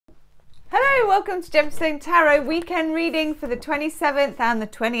welcome to Gemstone Tarot weekend reading for the 27th and the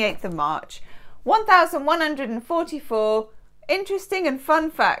 28th of March. 1144 interesting and fun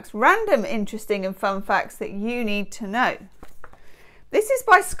facts, random interesting and fun facts that you need to know. This is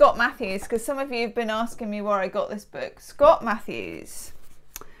by Scott Matthews, because some of you have been asking me where I got this book. Scott Matthews.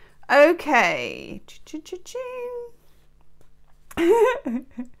 Okay. The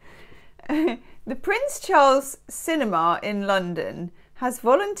Prince Charles Cinema in London has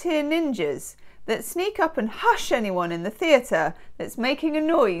volunteer ninjas that sneak up and hush anyone in the theatre that's making a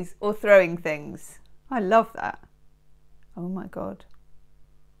noise or throwing things. I love that. Oh my God.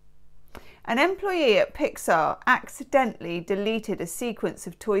 An employee at Pixar accidentally deleted a sequence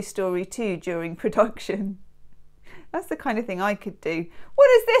of Toy Story 2 during production. That's the kind of thing I could do. What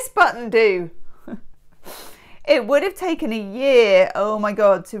does this button do? It would have taken a year, oh my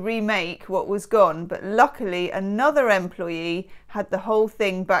God, to remake what was gone, but luckily another employee had the whole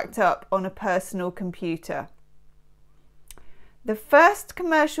thing backed up on a personal computer. The first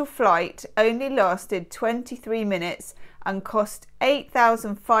commercial flight only lasted 23 minutes and cost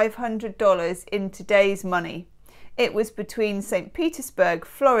 $8,500 in today's money. It was between St. Petersburg,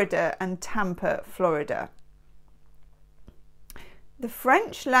 Florida and Tampa, Florida. The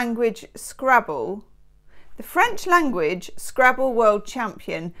French language Scrabble world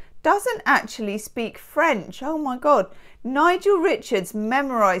champion doesn't actually speak French. Oh my God. Nigel Richards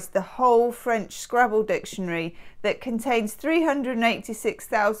memorized the whole French Scrabble dictionary that contains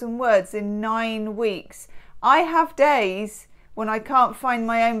 386,000 words in 9 weeks. I have days when I can't find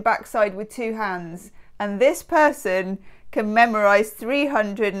my own backside with 2 hands, and this person can memorize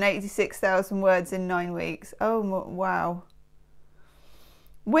 386,000 words in 9 weeks. Oh wow.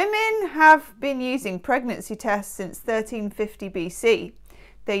 Women have been using pregnancy tests since 1350 BC.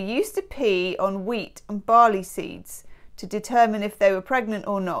 They used to pee on wheat and barley seeds to determine if they were pregnant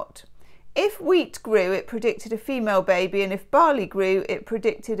or not. If wheat grew, it predicted a female baby, and if barley grew, it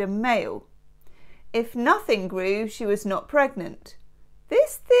predicted a male. If nothing grew, she was not pregnant.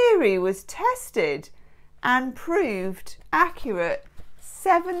 This theory was tested and proved accurate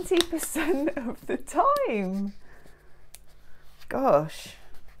 70% of the time. Gosh.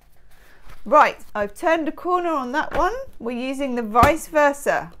 Right, I've turned a corner on that one. We're using the vice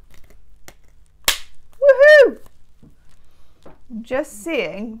versa. Woohoo! I'm just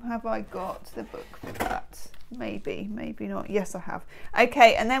seeing, have I got the book for that? Maybe, maybe not. Yes, I have.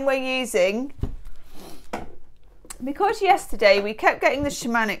 Okay, and then we're using, because yesterday we kept getting the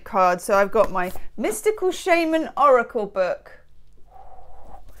shamanic card, so I've got my Mystical Shaman Oracle book.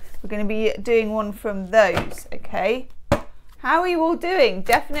 We're going to be doing one from those, okay? How are you all doing?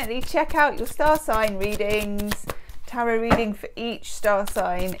 Definitely check out your star sign readings. Tarot reading for each star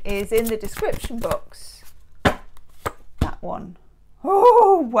sign is in the description box. That one.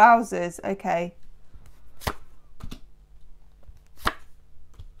 Oh, wowzers. Okay.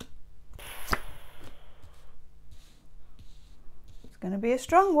 It's going to be a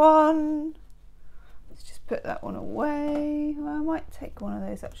strong one. Let's just put that one away. Well, I might take one of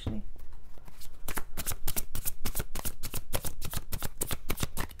those actually.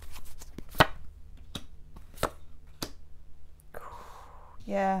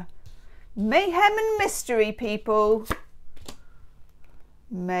 Yeah, mayhem and mystery, people.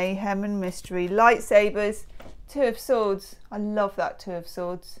 Mayhem and mystery. Lightsabers, 2 of Swords. I love that 2 of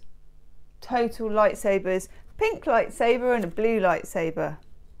Swords. Total lightsabers. Pink lightsaber and a blue lightsaber.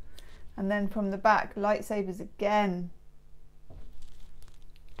 And then from the back, lightsabers again.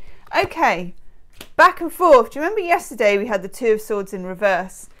 Okay, back and forth. Do you remember yesterday we had the 2 of Swords in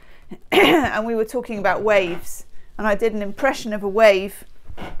reverse? And we were talking about waves. And I did an impression of a wave.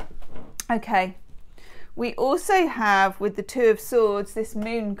 Okay, we also have with the 2 of Swords this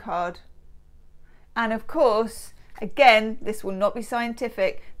Moon card, and of course again this will not be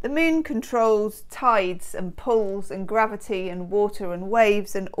scientific, the Moon controls tides and pulls and gravity and water and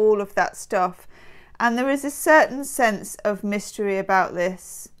waves and all of that stuff, and there is a certain sense of mystery about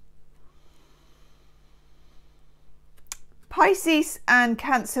this. Pisces and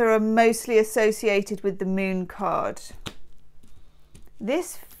Cancer are mostly associated with the Moon card.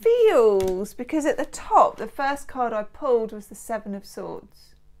 This feels, because at the top, the first card I pulled was the 7 of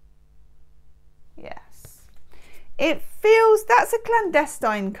Swords. Yes. It feels, that's a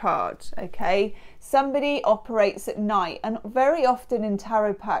clandestine card, okay? Somebody operates at night, and very often in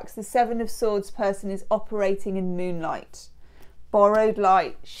tarot packs, the 7 of Swords person is operating in moonlight. Borrowed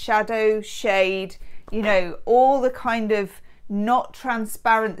light, shadow, shade, you know, all the kind of not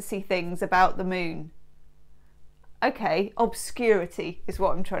transparency things about the moon. Okay, obscurity is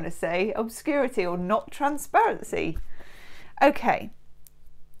what I'm trying to say. Obscurity or not transparency. Okay,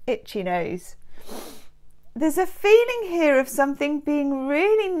 itchy nose. there's a feeling here of something being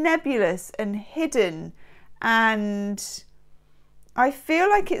really nebulous and hidden, and I feel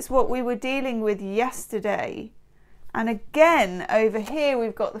like it's what we were dealing with yesterday. And again, over here,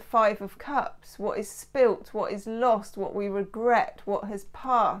 we've got the Five of Cups. What is spilt, what is lost, what we regret, what has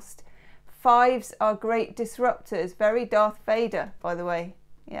passed. Fives are great disruptors. Very Darth Vader, by the way.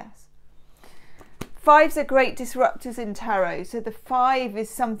 Yes. Fives are great disruptors in tarot. So the five is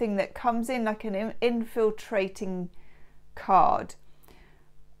something that comes in like an infiltrating card.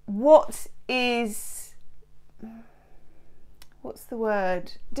 What is, what's the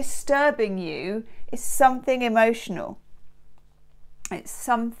word? Disturbing you is something emotional. It's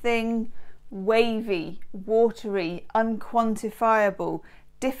something wavy, watery, unquantifiable,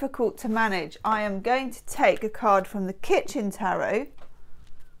 difficult to manage. I am going to take a card from the Kitchen Tarot.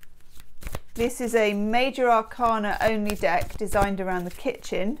 This is a Major Arcana only deck designed around the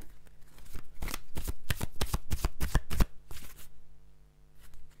kitchen.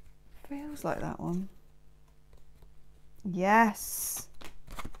 Feels like that one. Yes.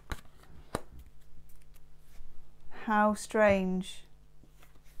 How strange.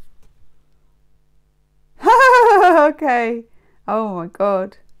 Okay. Oh my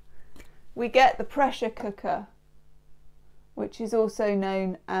God. We get the pressure cooker, which is also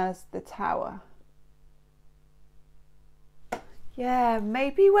known as the Tower. Yeah,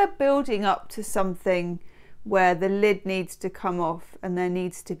 maybe we're building up to something where the lid needs to come off and there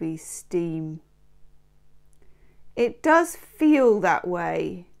needs to be steam. It does feel that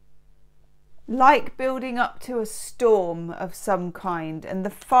way, like building up to a storm of some kind, and the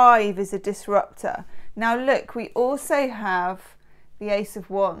five is a disruptor. Now look, we also have the Ace of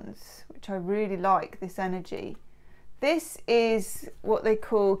Wands, which I really like, this energy. This is what they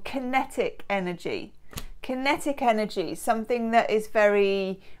call kinetic energy. Kinetic energy, something that is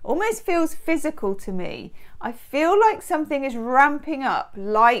very, almost feels physical to me. I feel like something is ramping up,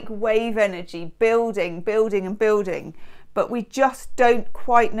 like wave energy, building, building and building, but we just don't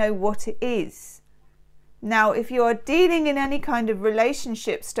quite know what it is. Now, if you are dealing in any kind of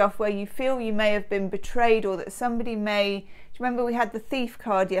relationship stuff where you feel you may have been betrayed, or that somebody may, do you remember we had the Thief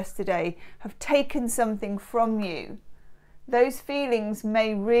card yesterday, have taken something from you, those feelings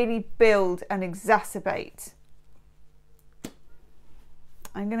may really build and exacerbate.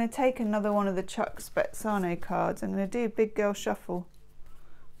 I'm going to take another one of the Chuck Spezzano cards. I'm going to do a big girl shuffle.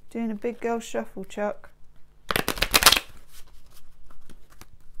 Doing a big girl shuffle, Chuck.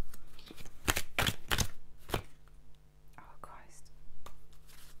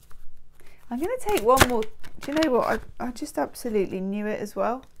 I'm going to take one more. Do you know what? I just absolutely knew it as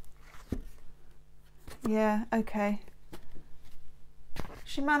well. Yeah, okay.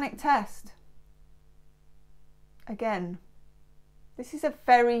 Shamanic test. Again, this is a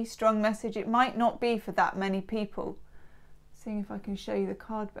very strong message. It might not be for that many people. Seeing if I can show you the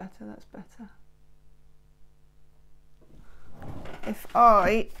card better, that's better. If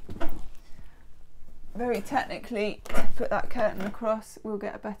I, very technically, put that curtain across, we'll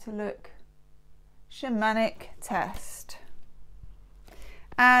get a better look. Shamanic test.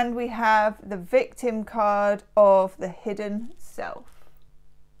 And we have the victim card of the hidden self.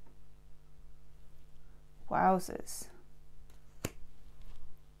 Wowzers.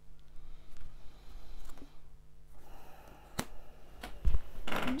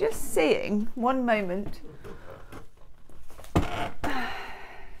 I'm just seeing, one moment.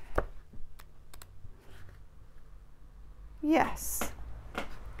 Yes.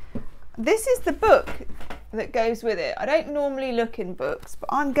 This is the book that goes with it. I don't normally look in books, but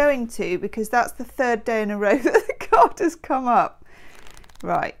I'm going to, because that's the third day in a row that the card has come up.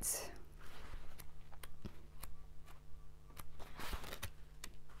 Right.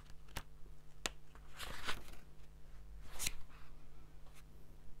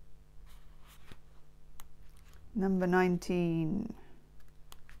 Number 19.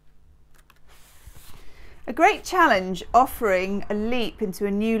 A great challenge offering a leap into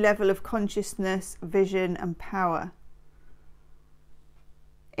a new level of consciousness, vision and power.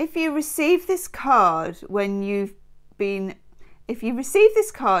 If you receive this card when you're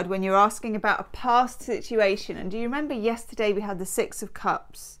asking about a past situation, and do you remember yesterday we had the Six of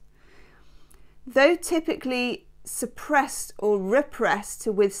Cups? Though typically suppressed or repressed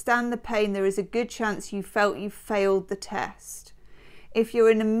to withstand the pain, there is a good chance you felt you failed the test. If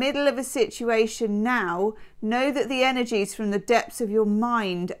you're in the middle of a situation now, know that the energies from the depths of your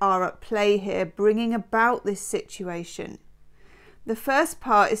mind are at play here, bringing about this situation. The first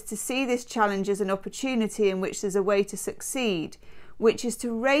part is to see this challenge as an opportunity in which there's a way to succeed, which is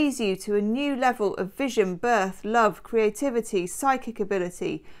to raise you to a new level of vision, birth, love, creativity, psychic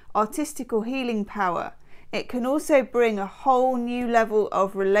ability, artistic or healing power. It can also bring a whole new level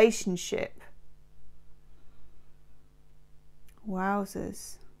of relationship.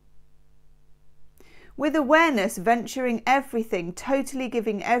 Wowzers. With awareness, venturing everything, totally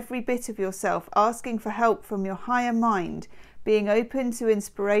giving every bit of yourself, asking for help from your higher mind, being open to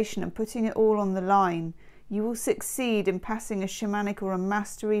inspiration and putting it all on the line, you will succeed in passing a shamanic or a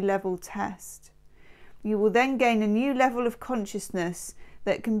mastery level test. You will then gain a new level of consciousness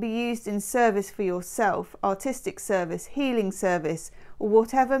that can be used in service for yourself, artistic service, healing service, or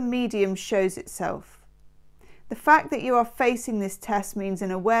whatever medium shows itself. The fact that you are facing this test means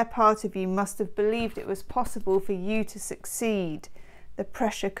an aware part of you must have believed it was possible for you to succeed. The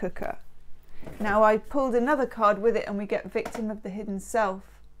pressure cooker. Now I pulled another card with it and we get victim of the hidden self.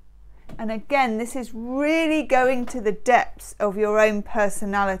 And again, this is really going to the depths of your own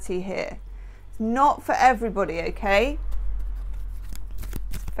personality here. It's not for everybody, okay?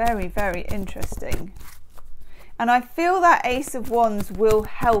 It's very, very interesting. And I feel that Ace of Wands will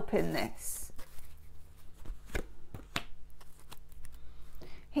help in this.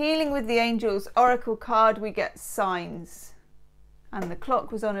 Healing with the Angels, Oracle card, we get signs. And the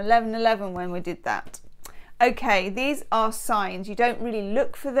clock was on 11:11 when we did that. Okay, these are signs. You don't really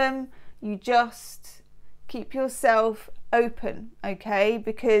look for them. You just keep yourself open, okay?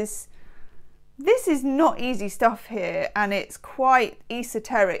 Because this is not easy stuff here and it's quite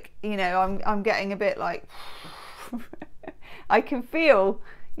esoteric. You know, I'm getting a bit like, I can feel,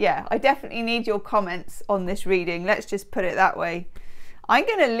 yeah, I definitely need your comments on this reading. Let's just put it that way. I'm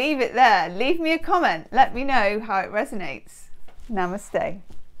going to leave it there. Leave me a comment. Let me know how it resonates. Namaste.